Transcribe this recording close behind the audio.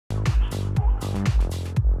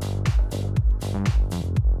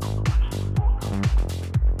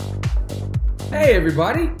Hey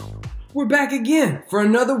everybody, we're back again for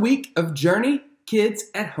another week of Journey Kids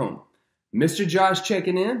at Home. Mr. Josh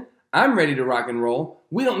checking in. I'm ready to rock and roll.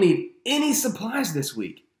 We don't need any supplies this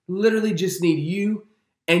week. Literally just need you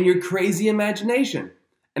and your crazy imagination.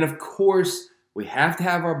 And of course, we have to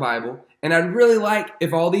have our Bible, and I'd really like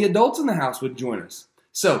if all the adults in the house would join us.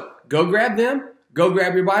 So go grab them, go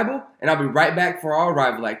grab your Bible, and I'll be right back for our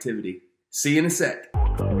arrival activity. See you in a sec.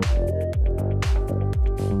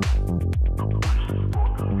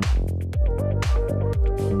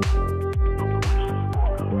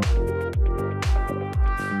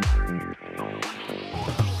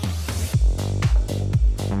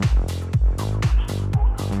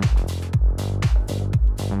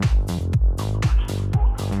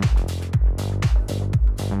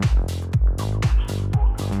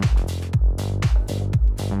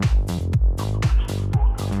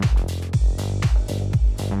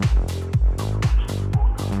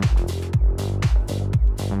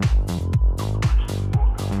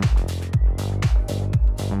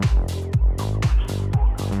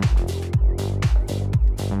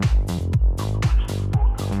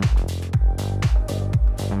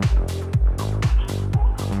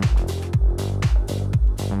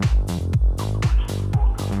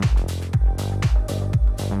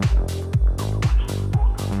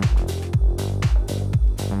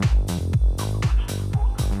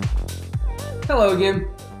 Hello again,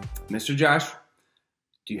 Mr. Josh.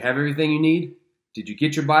 Do you have everything you need? Did you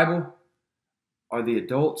get your Bible? Are the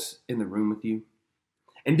adults in the room with you?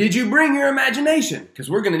 And did you bring your imagination? Because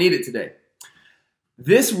we're going to need it today.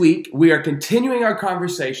 This week, we are continuing our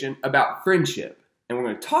conversation about friendship. And we're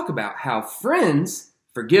going to talk about how friends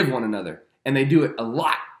forgive one another. And they do it a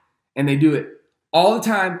lot. And they do it all the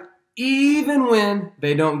time, even when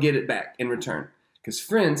they don't get it back in return. Because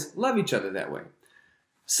friends love each other that way.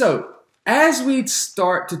 So, as we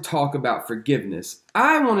start to talk about forgiveness,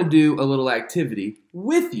 I want to do a little activity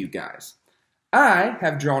with you guys. I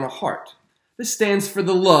have drawn a heart. This stands for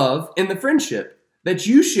the love and the friendship that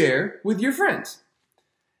you share with your friends.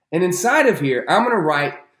 And inside of here, I'm going to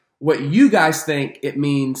write what you guys think it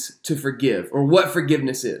means to forgive, or what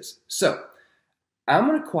forgiveness is. So, I'm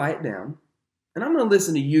going to quiet down, and I'm going to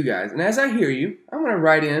listen to you guys. And as I hear you, I'm going to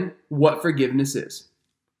write in what forgiveness is.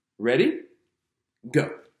 Ready?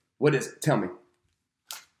 Go. What is it? Tell me.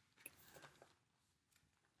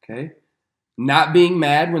 Okay. Not being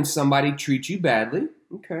mad when somebody treats you badly.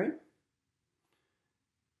 Okay.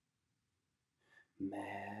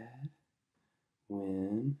 Mad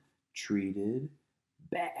when treated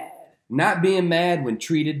bad. Not being mad when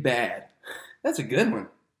treated bad. That's a good one.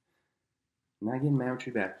 Not getting mad when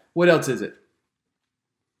treated bad. What else is it?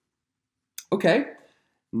 Okay.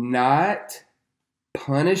 Not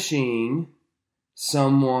punishing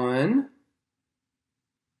someone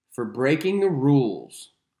for breaking the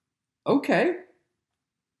rules. Okay.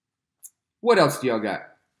 What else do y'all got?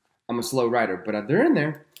 I'm a slow writer, but they're in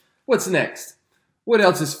there. What's next? What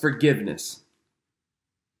else is forgiveness?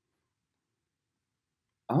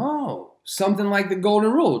 Oh, something like the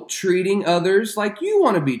golden rule, treating others like you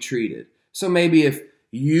want to be treated. So maybe if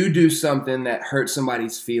you do something that hurts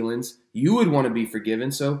somebody's feelings, you would want to be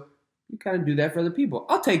forgiven. So you kind of do that for other people.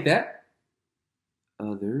 I'll take that.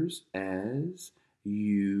 Others as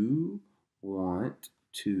you want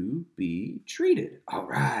to be treated. All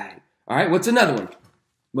right. All right. What's another one?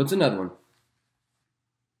 What's another one?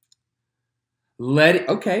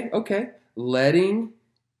 Okay. Letting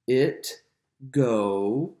it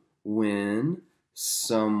go when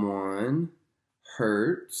someone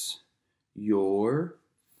hurts your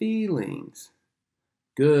feelings.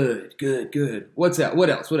 Good. What's that? What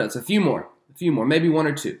else? A few more. Maybe one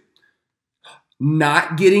or two.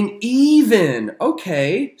 Not getting even.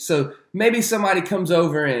 Okay, so maybe somebody comes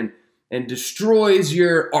over and destroys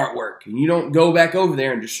your artwork, and you don't go back over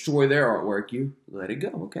there and destroy their artwork. You let it go.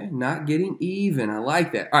 Okay, not getting even. I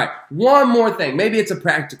like that. All right, one more thing. Maybe it's a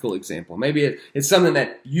practical example. Maybe it's something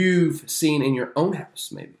that you've seen in your own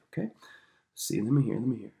house. Maybe. Okay. See. Let me hear.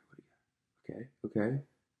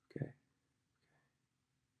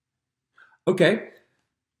 Okay.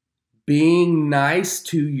 Being nice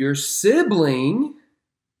to your sibling,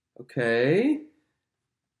 okay,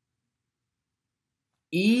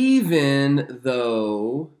 even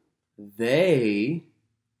though they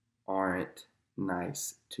aren't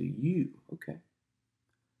nice to you, okay.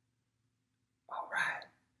 All right.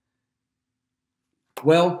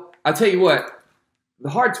 Well, I'll tell you what, the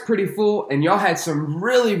heart's pretty full, and y'all had some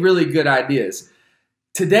really, really good ideas.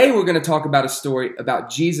 Today, we're going to talk about a story about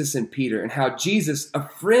Jesus and Peter, and how Jesus, a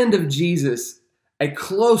friend of Jesus, a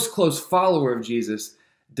close follower of Jesus,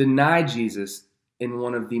 denied Jesus in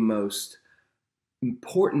one of the most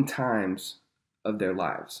important times of their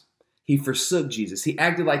lives. He forsook Jesus. He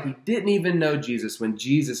acted like he didn't even know Jesus when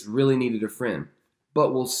Jesus really needed a friend.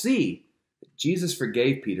 But we'll see that Jesus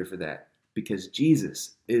forgave Peter for that because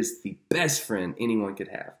Jesus is the best friend anyone could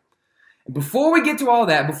have. And before we get to all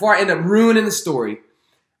that, before I end up ruining the story,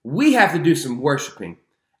 we have to do some worshiping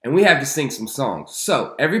and we have to sing some songs.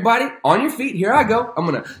 So everybody on your feet, here I go. I'm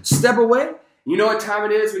going to step away. You know what time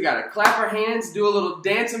it is? We got to clap our hands, do a little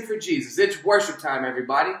dancing for Jesus. It's worship time,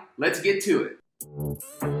 everybody. Let's get to it.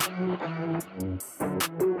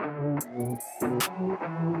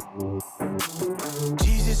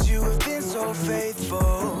 Jesus, you have been so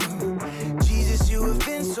faithful. Jesus, you have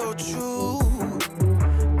been so true.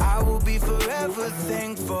 I will be forever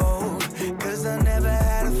thankful, 'cause I never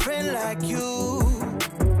had a friend like you.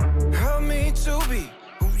 Help me to be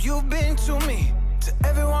who you've been to me, to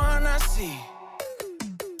everyone I see.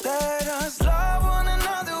 Let us love one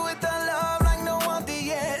another with a love like no other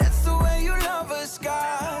yet. That's the way you love us,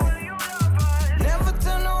 God. Never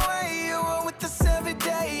turn away, you are with us every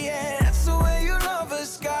day, yeah. That's the way you love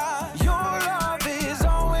us, God. Your love is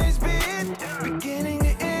always been beginning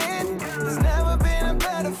to end. There's never been a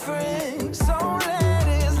better friend. So let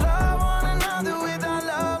us love one another with our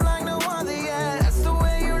love like no other yet. That's the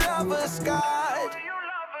way you love us, God.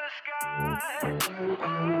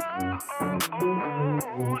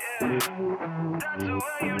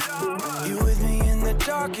 You're with me in the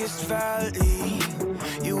darkest valley.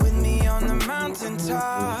 You're with me on the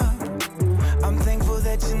mountaintop. I'm thankful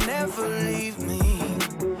that you never leave me,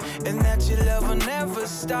 and that your love will never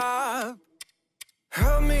stop.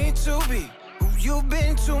 Help me to be who you've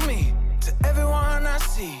been to me, to everyone I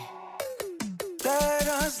see. Let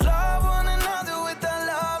us love one another with a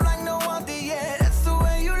love like no other yet. That's the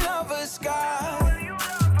way you love us, God.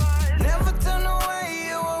 Never turn away,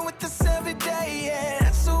 you are with us every day, yeah.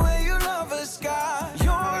 That's the way you love us, God.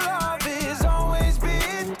 Your love is always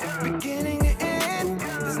been beginning to end.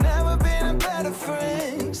 There's never been a better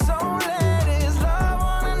friend. So let us love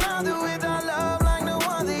one another with our love like no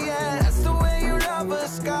other yet. That's the way you love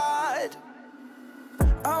us, God.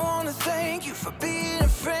 I wanna thank you for being a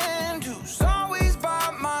friend who's always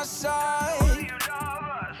by my side.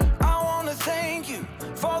 I wanna thank you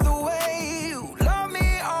for the way you love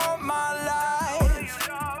me all my life.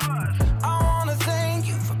 I wanna thank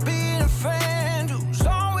you for being a friend who's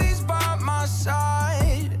always by my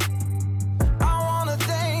side. I wanna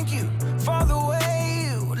thank you for the way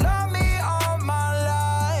you love me all my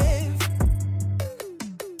life.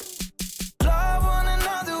 Love one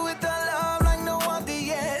another with a love like no other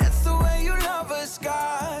yet. That's the way you love us,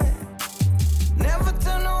 God. Never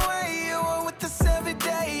turn away, you are with us every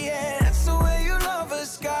day, yeah. That's the way you love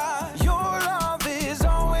us, God.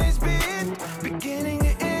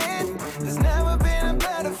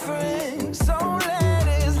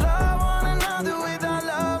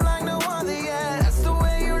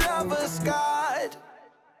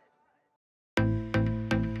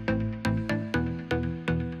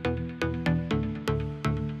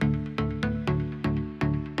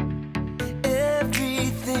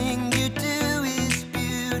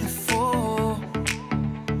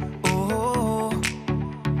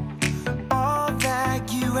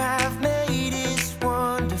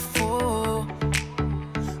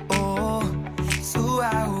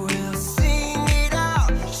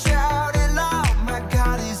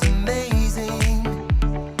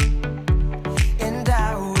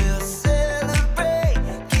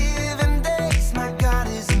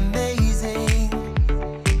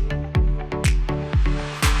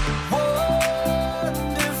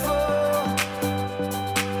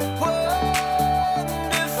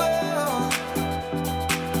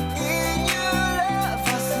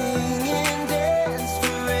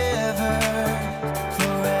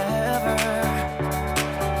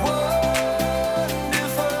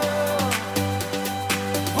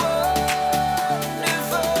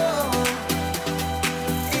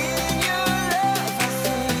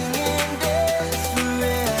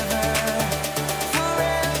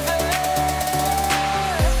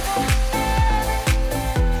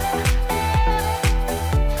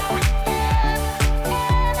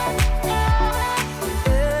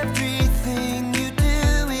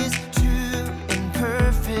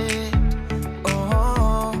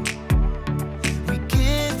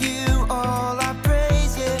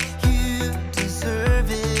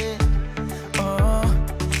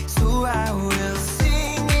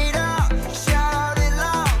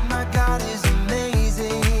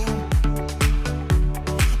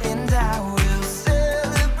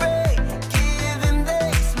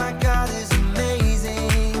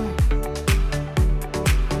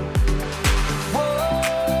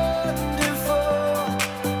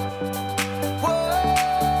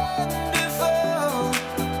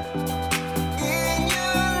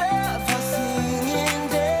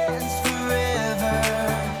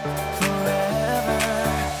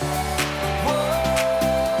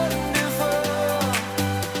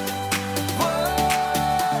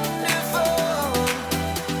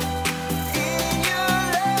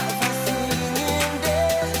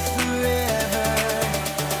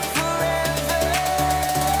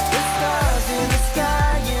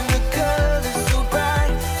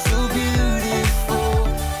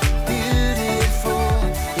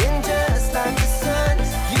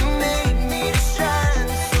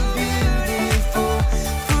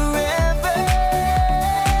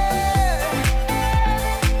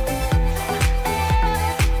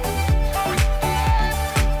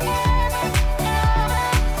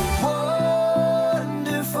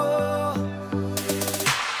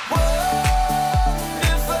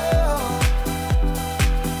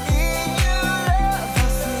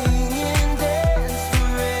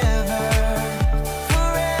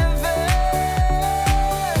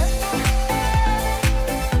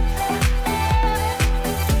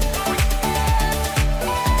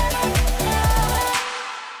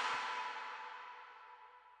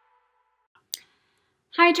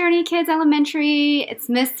 Hi, Journey Kids Elementary. It's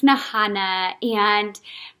Miss Nahana, and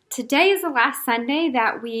today is the last Sunday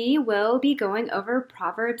that we will be going over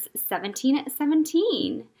Proverbs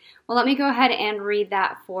 17:17. Well, let me go ahead and read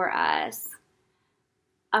that for us.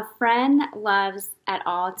 A friend loves at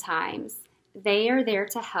all times. They are there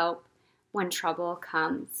to help when trouble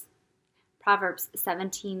comes. Proverbs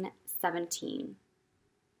 17:17.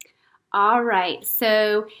 All right,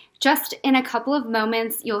 so just in a couple of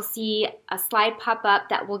moments, you'll see a slide pop up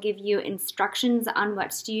that will give you instructions on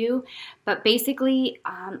what to do. But basically,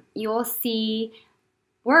 you'll see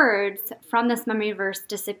words from this memory verse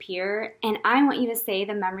disappear, and I want you to say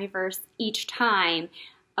the memory verse each time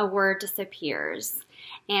a word disappears.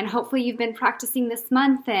 And hopefully you've been practicing this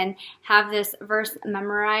month and have this verse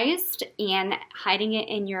memorized and hiding it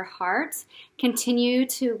in your heart. Continue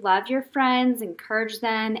to love your friends, encourage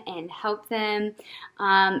them, and help them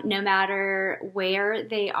no matter where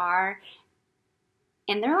they are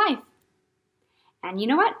in their life. And you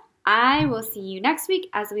know what? I will see you next week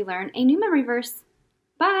as we learn a new memory verse.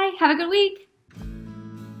 Bye. Have a good week.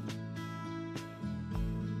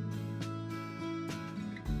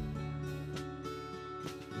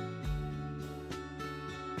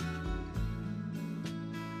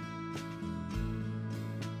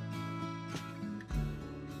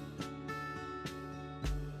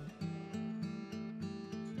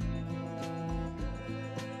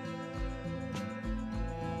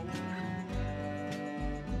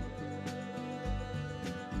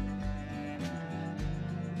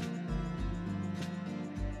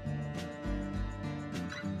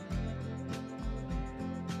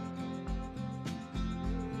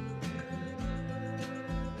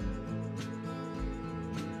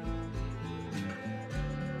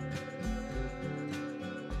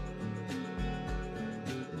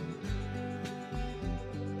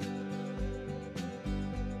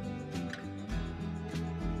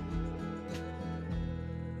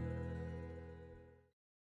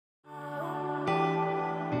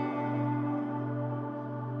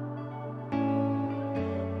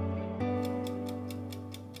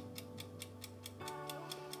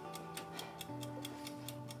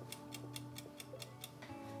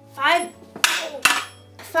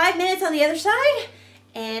 5 minutes on the other side,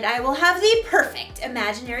 and I will have the perfect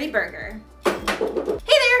imaginary burger. Hey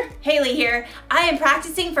there, Haley here. I am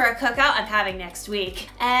practicing for a cookout I'm having next week,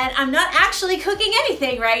 and I'm not actually cooking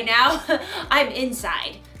anything right now. I'm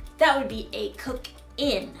inside. That would be a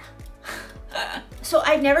cook-in. So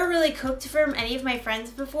I've never really cooked for any of my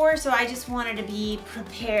friends before, so I just wanted to be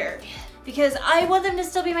prepared because I want them to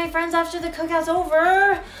still be my friends after the cookout's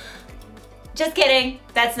over. Just kidding,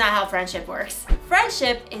 that's not how friendship works.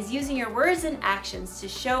 Friendship is using your words and actions to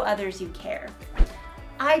show others you care.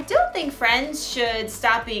 I don't think friends should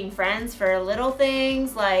stop being friends for little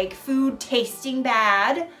things like food tasting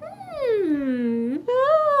bad.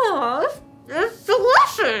 Oh, it's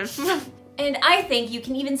delicious. And I think you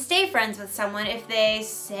can even stay friends with someone if they,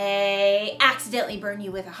 say, accidentally burn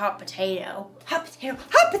you with a hot potato. Hot potato,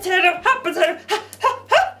 hot potato, hot potato, ha, ha,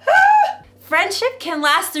 ha, ha. Friendship can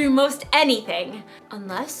last through most anything,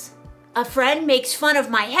 unless a friend makes fun of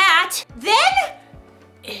my hat, then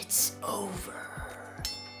it's over.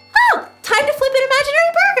 Oh, time to flip an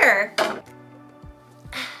imaginary burger.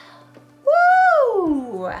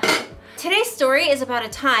 Woo! Today's story is about a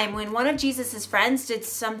time when one of Jesus' friends did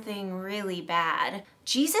something really bad.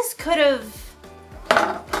 Jesus could have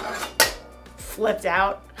flipped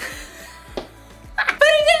out. But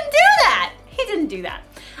he didn't do that. He didn't do that.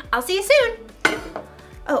 I'll see you soon.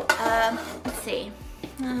 Oh, let's see.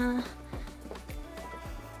 Can't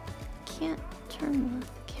turn the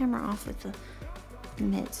camera off with the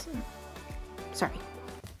mitts. Sorry.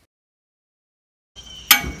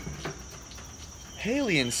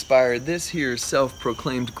 Haley inspired this here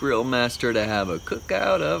self-proclaimed grill master to have a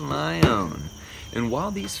cookout of my own. And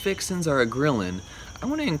while these fixins are a-grillin', I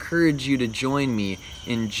want to encourage you to join me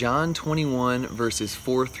in John 21 verses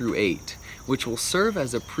 4 through 8, which will serve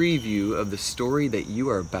as a preview of the story that you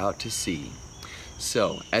are about to see.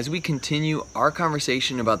 So, as we continue our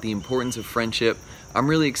conversation about the importance of friendship, I'm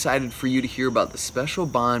really excited for you to hear about the special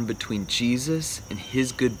bond between Jesus and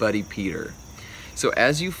his good buddy Peter. So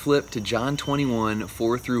as you flip to John 21,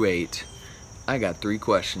 4 through 8, I got 3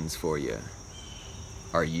 questions for you.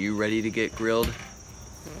 Are you ready to get grilled?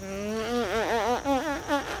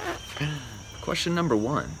 Question number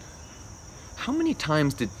 1. How many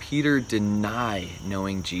times did Peter deny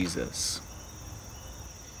knowing Jesus?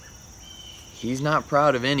 He's not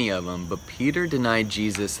proud of any of them, but Peter denied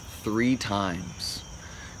Jesus 3 times.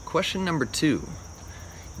 Question number 2.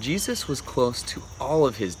 Jesus was close to all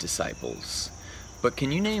of his disciples, but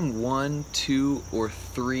can you name 1, 2, or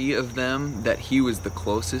 3 of them that he was the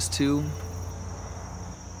closest to?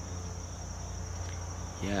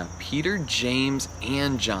 Yeah, Peter, James,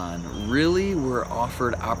 and John really were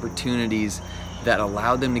offered opportunities that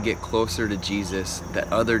allowed them to get closer to Jesus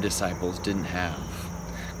that other disciples didn't have.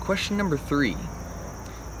 Question number 3.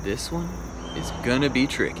 This one is gonna be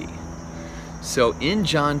tricky. So in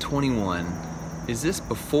John 21, is this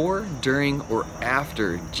before, during, or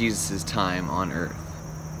after Jesus' time on earth?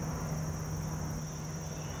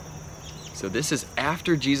 So this is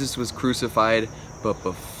after Jesus was crucified, but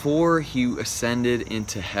before he ascended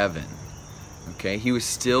into heaven. Okay, he was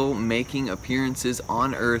still making appearances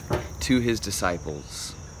on earth to his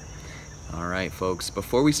disciples. All right, folks,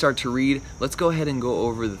 before we start to read, let's go ahead and go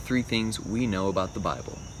over the 3 things we know about the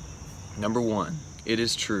Bible. Number 1, it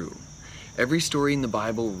is true. Every story in the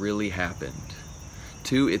Bible really happened.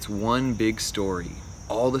 2, it's one big story.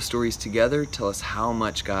 All the stories together tell us how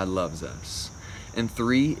much God loves us. And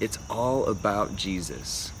 3, it's all about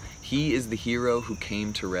Jesus. He is the hero who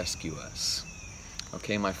came to rescue us.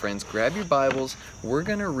 Okay, my friends, grab your Bibles. We're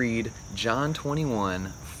going to read John 21,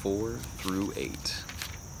 4 through 8.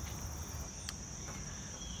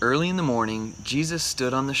 Early in the morning, Jesus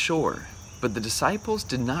stood on the shore, but the disciples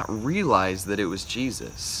did not realize that it was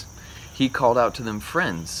Jesus. He called out to them,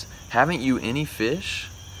 "Friends, haven't you any fish?"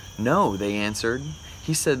 "No," they answered.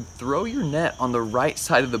 He said, "Throw your net on the right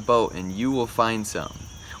side of the boat and you will find some."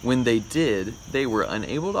 When they did, they were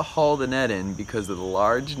unable to haul the net in because of the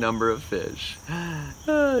large number of fish.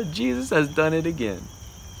 Jesus has done it again.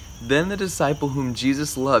 Then the disciple whom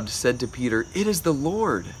Jesus loved said to Peter, "It is the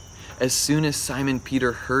Lord." As soon as Simon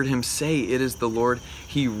Peter heard him say, "It is the Lord,"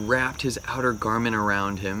 he wrapped his outer garment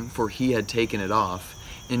around him, for he had taken it off,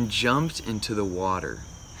 and jumped into the water.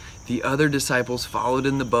 The other disciples followed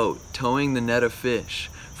in the boat, towing the net of fish,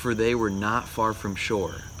 for they were not far from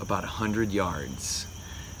shore, about 100 yards.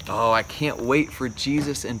 Oh, I can't wait for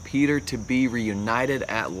Jesus and Peter to be reunited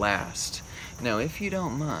at last. Now, if you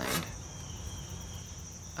don't mind,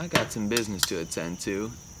 I got some business to attend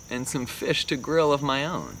to and some fish to grill of my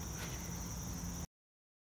own.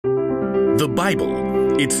 The Bible.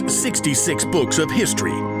 It's 66 books of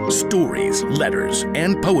history, stories, letters,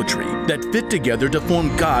 and poetry that fit together to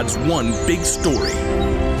form God's one big story.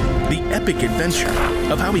 The epic adventure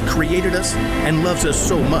of how He created us and loves us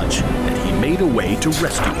so much that He made a way to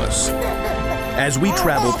rescue us. As we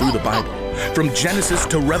travel through the Bible, from Genesis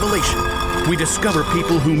to Revelation, we discover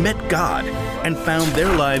people who met God and found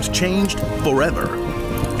their lives changed forever.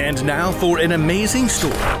 And now for an amazing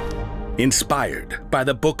story, inspired by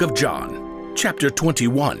the book of John, chapter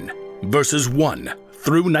 21, verses 1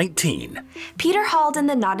 through 19. Peter hauled in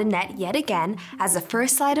the knotted net yet again as the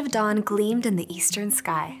first light of dawn gleamed in the eastern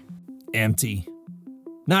sky. Empty.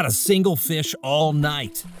 Not a single fish all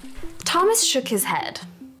night. Thomas shook his head.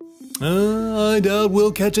 I doubt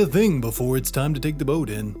we'll catch a thing before it's time to take the boat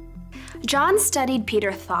in. John studied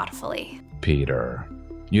Peter thoughtfully. Peter,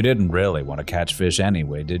 you didn't really want to catch fish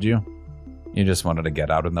anyway, did you? You just wanted to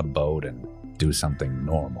get out in the boat and do something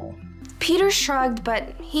normal. Peter shrugged,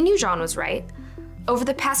 but he knew John was right. Over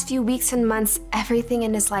the past few weeks and months, everything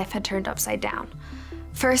in his life had turned upside down.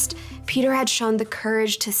 First, Peter had shown the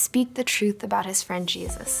courage to speak the truth about his friend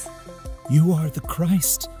Jesus. You are the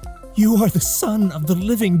Christ. You are the Son of the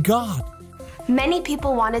living God. Many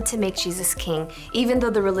people wanted to make Jesus king, even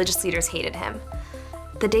though the religious leaders hated him.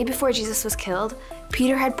 The day before Jesus was killed,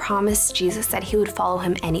 Peter had promised Jesus that he would follow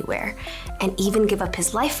him anywhere, and even give up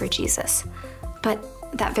his life for Jesus. But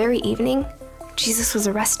that very evening, Jesus was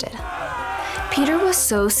arrested. Peter was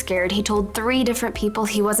so scared he told 3 different people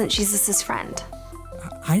he wasn't Jesus' friend.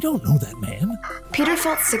 I don't know that man. Peter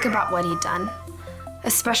felt sick about what he'd done,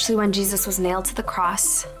 especially when Jesus was nailed to the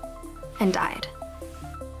cross and died.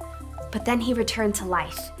 But then he returned to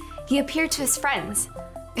life. He appeared to his friends.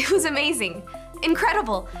 It was amazing,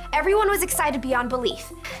 incredible. Everyone was excited beyond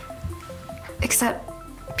belief. Except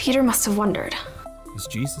Peter must have wondered. Is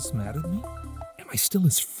Jesus mad at me? Am I still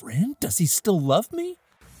his friend? Does he still love me?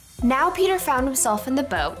 Now Peter found himself in the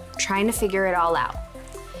boat, trying to figure it all out.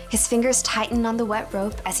 His fingers tightened on the wet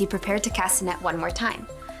rope as he prepared to cast the net one more time.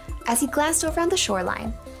 As he glanced over on the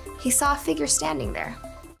shoreline, he saw a figure standing there.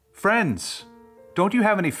 Friends, don't you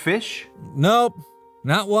have any fish? Nope,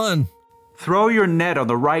 not one. Throw your net on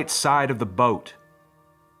the right side of the boat.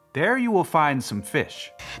 There you will find some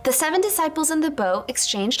fish. The 7 disciples in the boat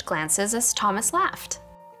exchanged glances as Thomas laughed.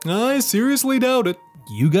 I seriously doubt it.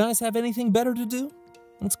 You guys have anything better to do?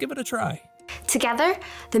 Let's give it a try. Together,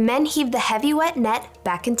 the men heaved the heavy wet net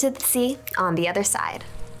back into the sea on the other side.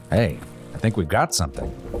 Hey, I think we've got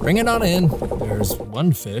something. Bring it on in. There's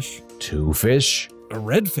 1 fish. 2 fish. A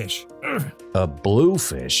red fish. Ugh. A blue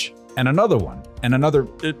fish. And another one. And another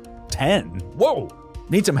 10. Whoa!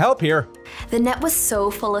 Need some help here. The net was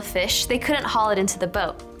so full of fish, they couldn't haul it into the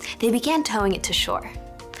boat. They began towing it to shore.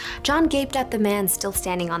 John gaped at the man still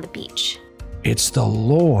standing on the beach. It's the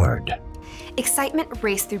Lord. Excitement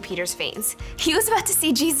raced through Peter's veins. He was about to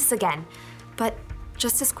see Jesus again. But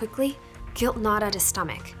just as quickly, guilt gnawed at his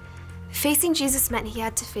stomach. Facing Jesus meant he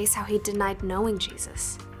had to face how he denied knowing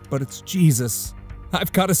Jesus. But it's Jesus.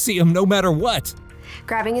 I've got to see him no matter what.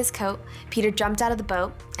 Grabbing his coat, Peter jumped out of the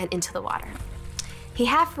boat and into the water. He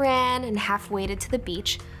half ran and half waded to the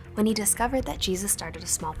beach when he discovered that Jesus started a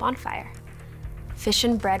small bonfire. Fish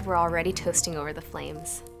and bread were already toasting over the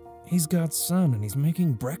flames. He's got sun and he's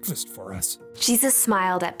making breakfast for us. Jesus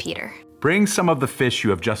smiled at Peter. Bring some of the fish you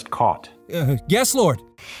have just caught. Yes, Lord.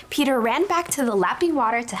 Peter ran back to the lapping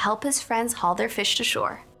water to help his friends haul their fish to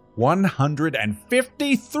shore.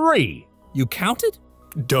 153. You counted?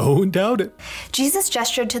 Don't doubt it. Jesus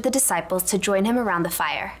gestured to the disciples to join him around the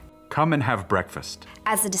fire. Come and have breakfast.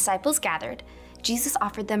 As the disciples gathered, Jesus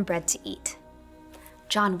offered them bread to eat.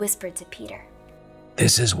 John whispered to Peter,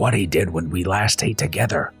 This is what he did when we last ate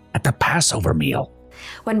together at the Passover meal.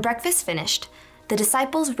 When breakfast finished, the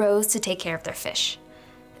disciples rose to take care of their fish.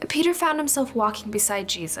 Peter found himself walking beside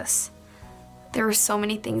Jesus. There were so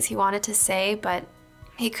many things he wanted to say, but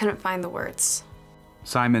he couldn't find the words.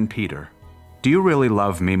 Simon Peter, do you really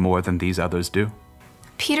love me more than these others do?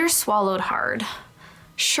 Peter swallowed hard.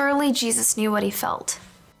 Surely Jesus knew what he felt.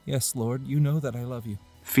 Yes, Lord, you know that I love you.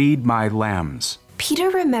 Feed my lambs. Peter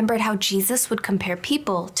remembered how Jesus would compare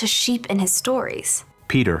people to sheep in his stories.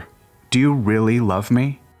 Peter, do you really love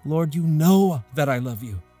me? Lord, you know that I love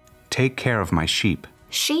you. Take care of my sheep.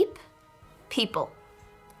 Sheep? People.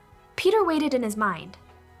 Peter waited in his mind.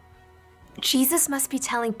 Jesus must be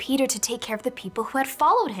telling Peter to take care of the people who had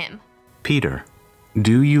followed him. Peter,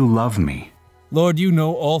 do you love me? Lord, you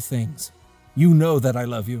know all things. You know that I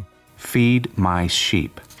love you. Feed my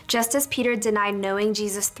sheep. Just as Peter denied knowing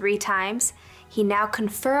Jesus 3 times, he now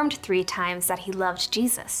confirmed 3 times that he loved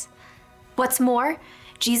Jesus. What's more,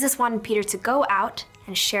 Jesus wanted Peter to go out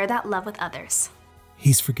and share that love with others.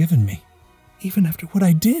 He's forgiven me, even after what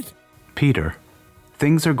I did. Peter,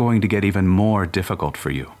 things are going to get even more difficult for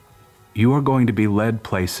you. You are going to be led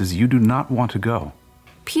places you do not want to go.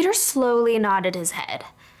 Peter slowly nodded his head.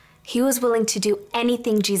 He was willing to do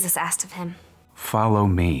anything Jesus asked of him. Follow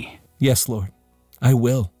me. Yes, Lord, I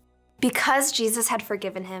will. Because Jesus had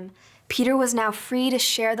forgiven him, Peter was now free to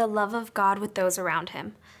share the love of God with those around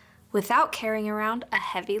him, without carrying around a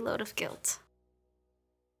heavy load of guilt.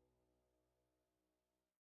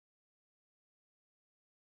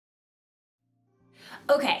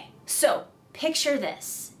 Okay, so picture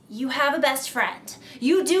this. You have a best friend.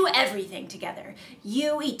 You do everything together.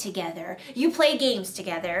 You eat together. You play games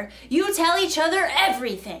together. You tell each other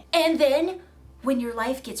everything. And then, when your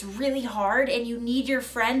life gets really hard and you need your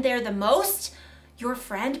friend there the most, your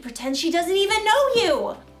friend pretends she doesn't even know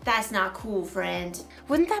you. That's not cool, friend.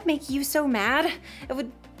 Wouldn't that make you so mad? It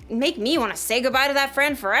would make me want to say goodbye to that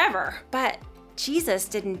friend forever. But Jesus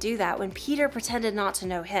didn't do that when Peter pretended not to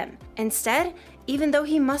know him. Instead, even though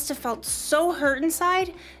he must have felt so hurt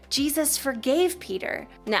inside, Jesus forgave Peter.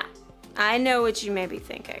 Now, I know what you may be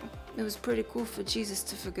thinking. It was pretty cool for Jesus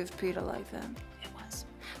to forgive Peter like that. It was.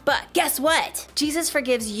 But guess what? Jesus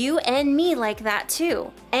forgives you and me like that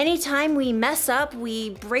too. Anytime we mess up, we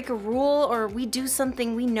break a rule, or we do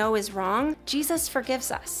something we know is wrong, Jesus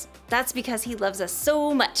forgives us. That's because he loves us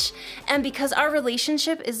so much, and because our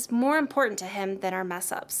relationship is more important to him than our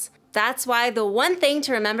mess ups. That's why the one thing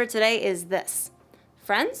to remember today is this.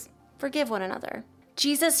 Friends, forgive one another.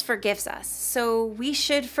 Jesus forgives us, so we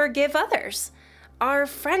should forgive others. Our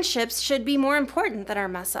friendships should be more important than our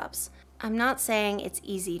mess ups. I'm not saying it's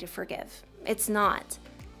easy to forgive. It's not.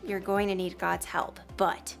 You're going to need God's help,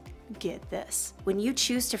 but get this. When you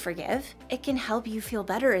choose to forgive, it can help you feel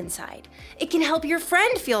better inside. It can help your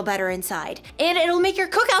friend feel better inside, and it'll make your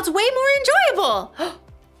cookouts way more enjoyable.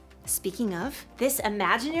 Speaking of, this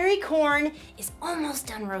imaginary corn is almost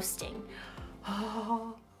done roasting.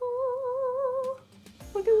 Oh,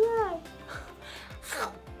 look at that.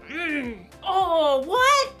 Oh,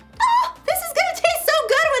 what? Oh, this is gonna taste so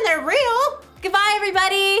good when they're real. Goodbye,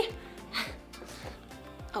 everybody.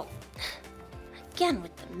 Oh, again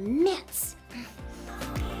with the mitts.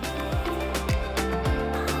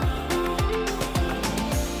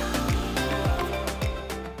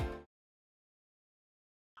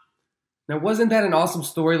 Now, wasn't that an awesome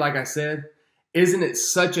story, like I said? Isn't it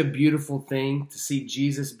such a beautiful thing to see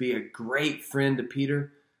Jesus be a great friend to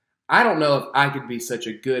Peter? I don't know if I could be such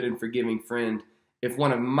a good and forgiving friend if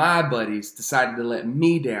one of my buddies decided to let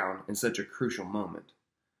me down in such a crucial moment.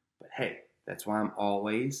 But hey, that's why I'm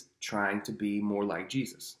always trying to be more like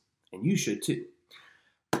Jesus. And you should too.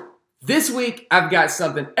 This week, I've got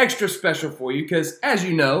something extra special for you because, as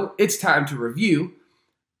you know, it's time to review.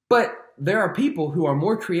 But there are people who are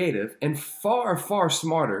more creative and far, far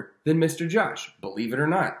smarter than Mr. Josh, believe it or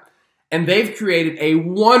not. And they've created a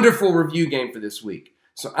wonderful review game for this week.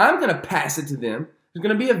 So I'm going to pass it to them. There's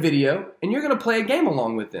going to be a video, and you're going to play a game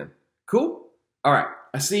along with them. Cool? All right.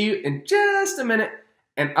 I'll see you in just a minute,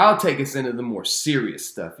 and I'll take us into the more serious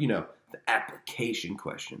stuff. You know, the application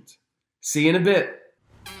questions. See you in a bit.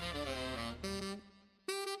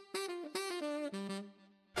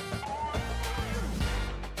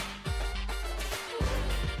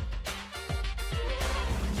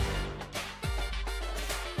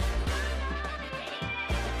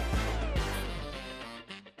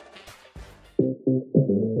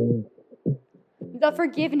 The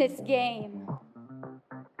forgiveness game.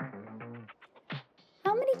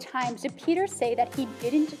 How many times did Peter say that he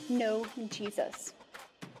didn't know Jesus?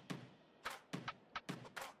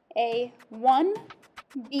 A, 1,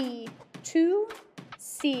 B, 2,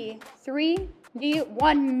 C, 3, D,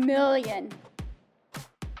 1 million.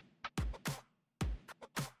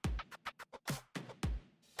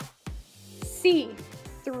 C,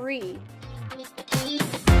 3.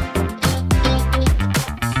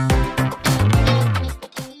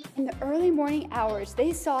 In the early morning hours,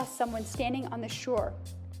 they saw someone standing on the shore.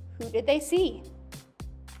 Who did they see?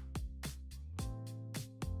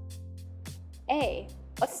 A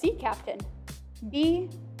sea captain.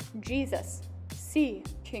 B, Jesus. C,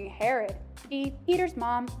 King Herod. D, Peter's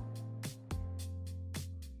mom.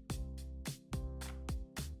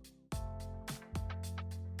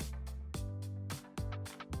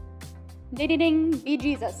 Ding ding ding, be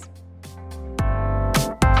Jesus.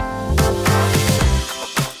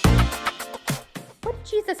 What did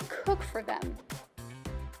Jesus cook for them?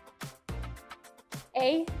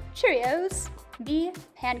 A, Cheerios. B,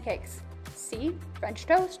 pancakes. C, French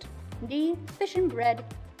toast. D, fish and bread.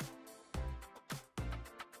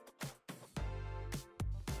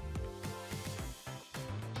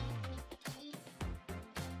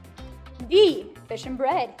 D, fish and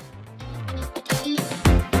bread.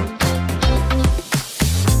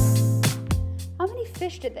 How many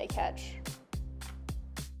fish did they catch?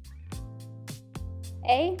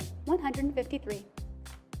 A, 153.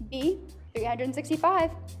 B,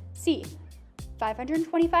 365. C,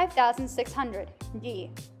 525,600. D,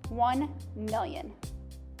 1 million.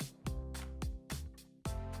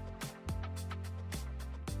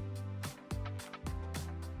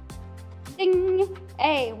 Ding!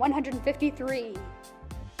 A, 153.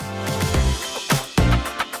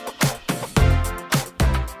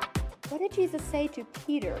 What did Jesus say to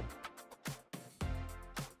Peter?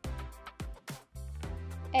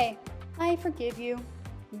 A, I forgive you.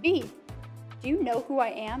 B, do you know who I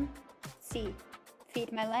am? C,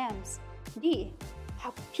 feed my lambs. D,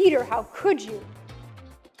 Peter, how could you?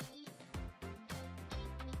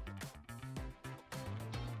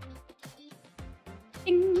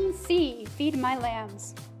 Ding, C, feed my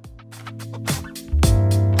lambs.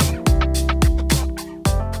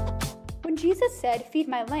 When Jesus said, feed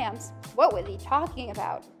my lambs, what was he talking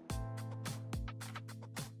about?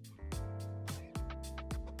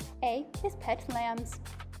 A, his pet lambs.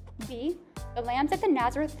 B, the lambs at the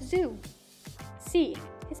Nazareth Zoo. C,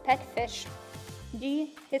 his pet fish.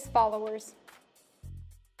 D, his followers.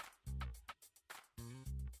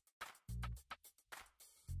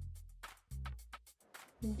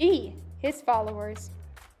 D, his followers.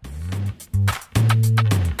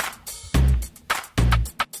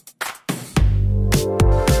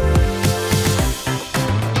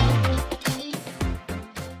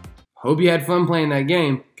 Hope you had fun playing that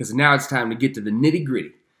game, because now it's time to get to the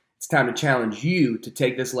nitty-gritty. It's time to challenge you to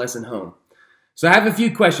take this lesson home. So I have a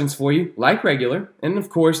few questions for you, like regular, and of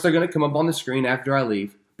course they're going to come up on the screen after I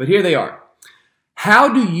leave, but here they are. How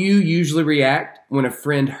do you usually react when a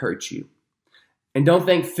friend hurts you? And don't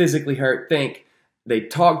think physically hurt, think they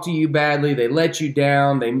talked to you badly, they let you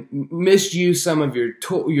down, they misused some of your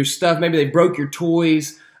stuff, maybe they broke your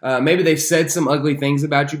toys, maybe they said some ugly things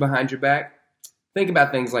about you behind your back. Think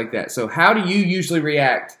about things like that. So how do you usually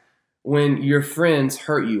react when your friends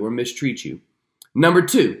hurt you or mistreat you? Number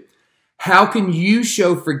 2, how can you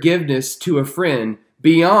show forgiveness to a friend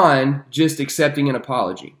beyond just accepting an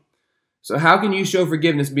apology? So how can you show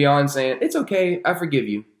forgiveness beyond saying, it's okay, I forgive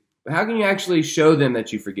you? But how can you actually show them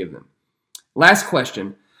that you forgive them? Last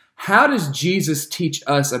question, how does Jesus teach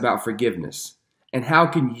us about forgiveness? And how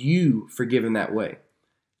can you forgive in that way?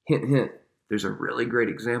 Hint, hint, there's a really great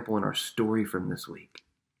example in our story from this week.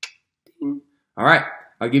 Ding. All right,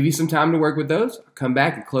 I'll give you some time to work with those. I'll come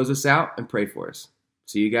back and close us out and pray for us.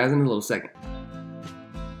 See you guys in a little second.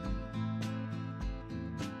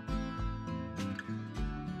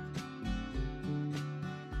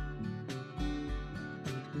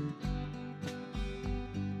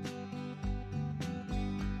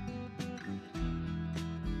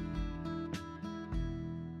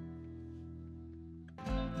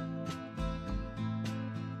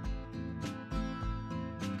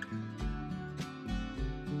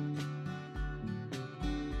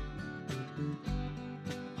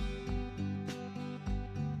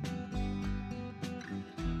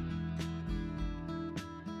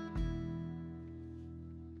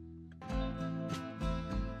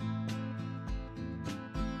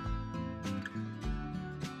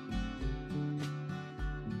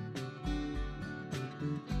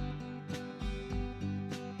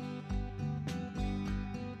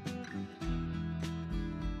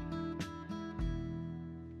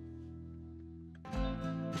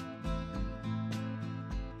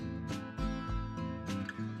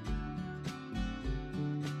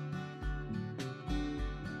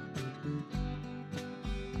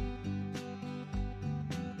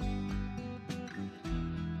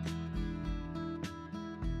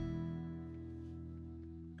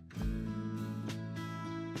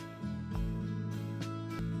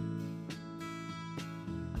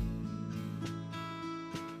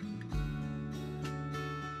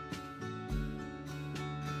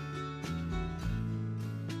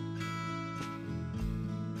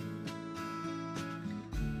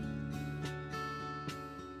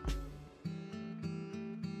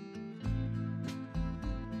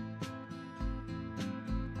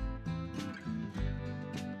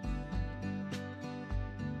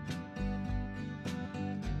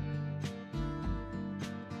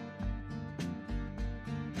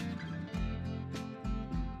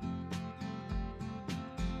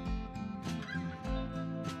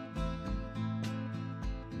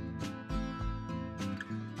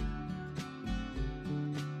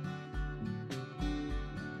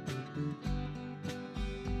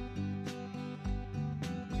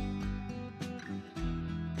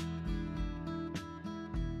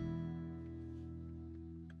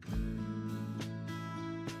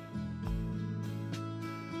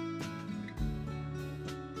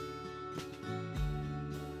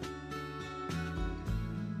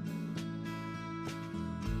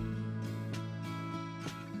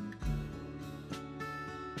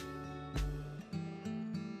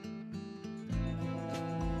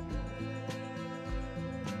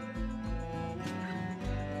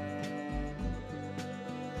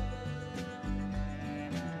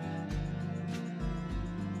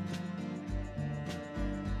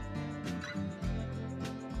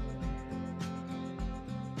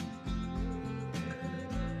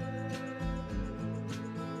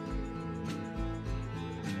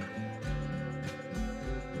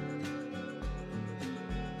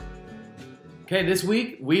 Okay, this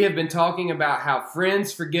week we have been talking about how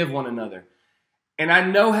friends forgive one another. And I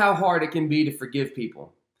know how hard it can be to forgive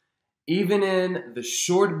people. Even in the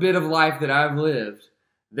short bit of life that I've lived,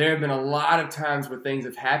 there have been a lot of times where things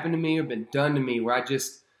have happened to me or been done to me where I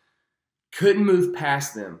just couldn't move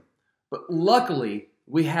past them. But luckily,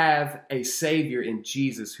 we have a Savior in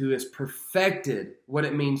Jesus who has perfected what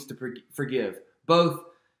it means to forgive, both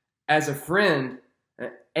as a friend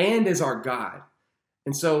and as our God.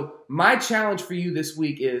 And so my challenge for you this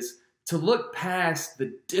week is to look past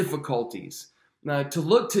the difficulties, to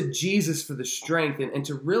look to Jesus for the strength, and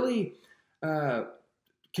to really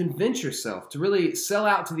convince yourself, to really sell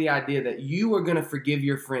out to the idea that you are going to forgive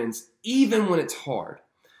your friends even when it's hard,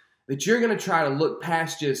 that you're going to try to look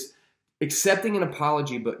past just accepting an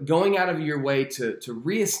apology, but going out of your way to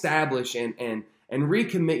reestablish and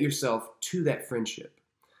recommit yourself to that friendship.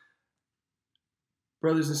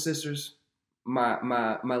 Brothers and sisters,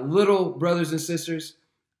 my little brothers and sisters,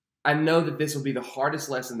 I know that this will be the hardest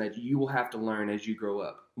lesson that you will have to learn as you grow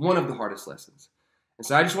up. One of the hardest lessons. And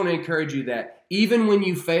so I just want to encourage you that even when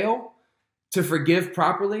you fail to forgive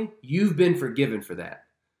properly, you've been forgiven for that.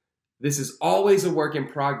 This is always a work in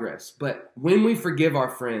progress. But when we forgive our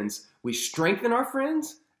friends, we strengthen our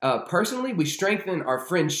friends. Personally, we strengthen our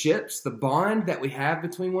friendships, the bond that we have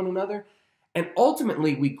between one another. And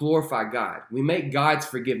ultimately, we glorify God. We make God's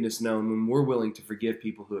forgiveness known when we're willing to forgive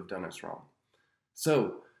people who have done us wrong.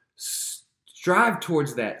 So strive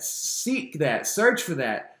towards that. Seek that. Search for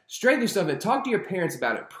that. Strengthen yourself and talk to your parents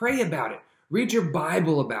about it. Pray about it. Read your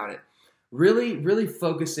Bible about it. Really, really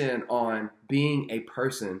focus in on being a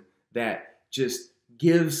person that just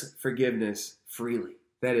gives forgiveness freely.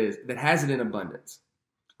 that has it in abundance.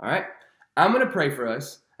 All right? I'm going to pray for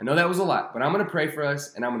us. I know that was a lot, but I'm going to pray for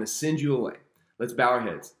us, and I'm going to send you away. Let's bow our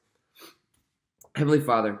heads. Heavenly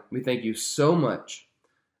Father, we thank you so much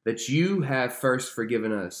that you have first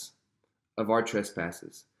forgiven us of our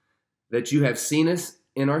trespasses, that you have seen us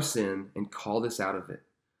in our sin and called us out of it,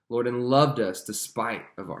 Lord, and loved us despite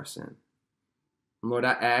of our sin. And Lord,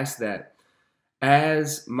 I ask that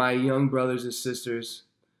as my young brothers and sisters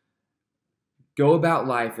go about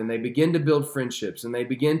life and they begin to build friendships and they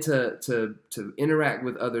begin to interact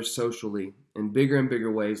with others socially in bigger and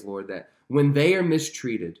bigger ways, Lord, that when they are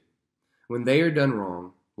mistreated, when they are done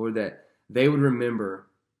wrong, Lord, that they would remember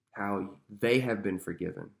how they have been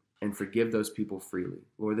forgiven and forgive those people freely.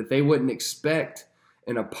 Lord, that they wouldn't expect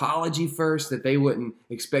an apology first, that they wouldn't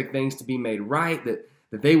expect things to be made right, that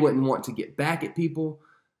they wouldn't want to get back at people,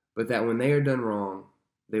 but that when they are done wrong,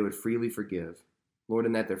 they would freely forgive. Lord,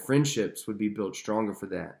 and that their friendships would be built stronger for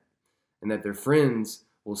that, and that their friends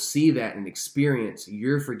will see that and experience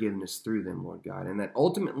your forgiveness through them, Lord God, and that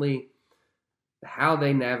ultimately how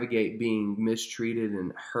they navigate being mistreated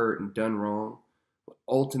and hurt and done wrong will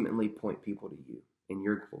ultimately point people to you in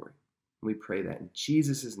your glory. We pray that in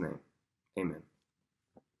Jesus' name. Amen.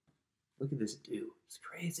 Look at this dude. It's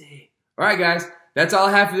crazy. All right, guys. That's all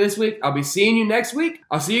I have for this week. I'll be seeing you next week.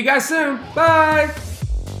 I'll see you guys soon. Bye.